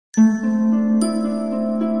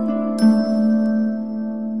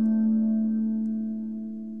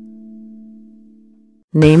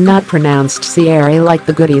Name not pronounced. Sierra like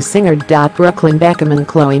the Goodies singer. Brooklyn Beckham and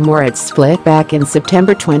Chloe Moretz split back in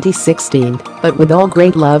September 2016, but with all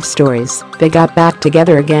great love stories, they got back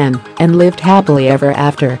together again and lived happily ever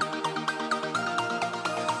after.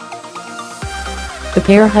 The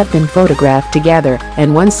pair have been photographed together,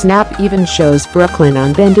 and one snap even shows Brooklyn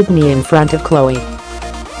on bended knee in front of Chloe.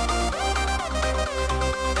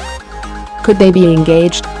 Could they be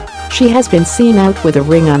engaged? She has been seen out with a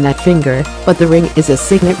ring on that finger, but the ring is a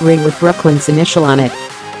signet ring with Brooklyn's initial on it.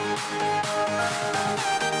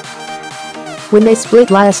 When they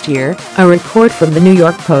split last year, a report from the New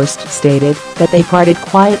York Post stated that they parted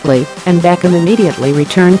quietly, and Beckham immediately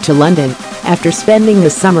returned to London after spending the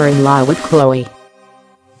summer in law with Chloe.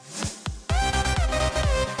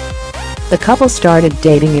 The couple started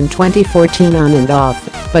dating in 2014 on and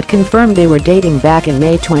off, but confirmed they were dating back in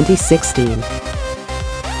May 2016.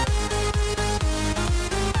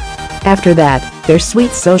 After that, their sweet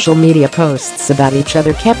social media posts about each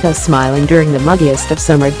other kept us smiling during the muggiest of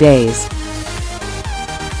summer days.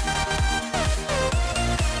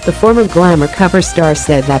 The former glamour cover star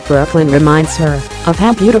said that Brooklyn reminds her of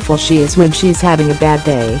how beautiful she is when she's having a bad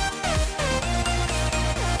day.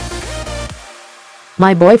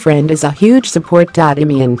 "My boyfriend is a huge support.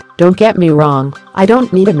 And don't get me wrong, I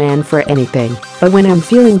don't need a man for anything, but when I'm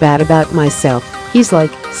feeling bad about myself, he's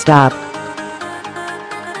like, stop.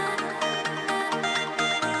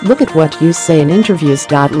 Look at what you say in interviews.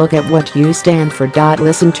 Look at what you stand for.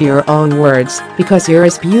 Listen to your own words, because you're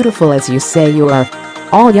as beautiful as you say you are.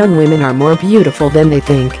 All young women are more beautiful than they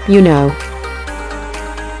think, you know.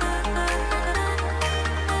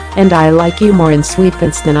 And I like you more in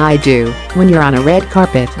sweatpants than I do when you're on a red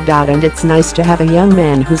carpet. And it's nice to have a young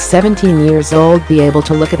man who's 17 years old be able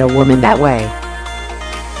to look at a woman that way."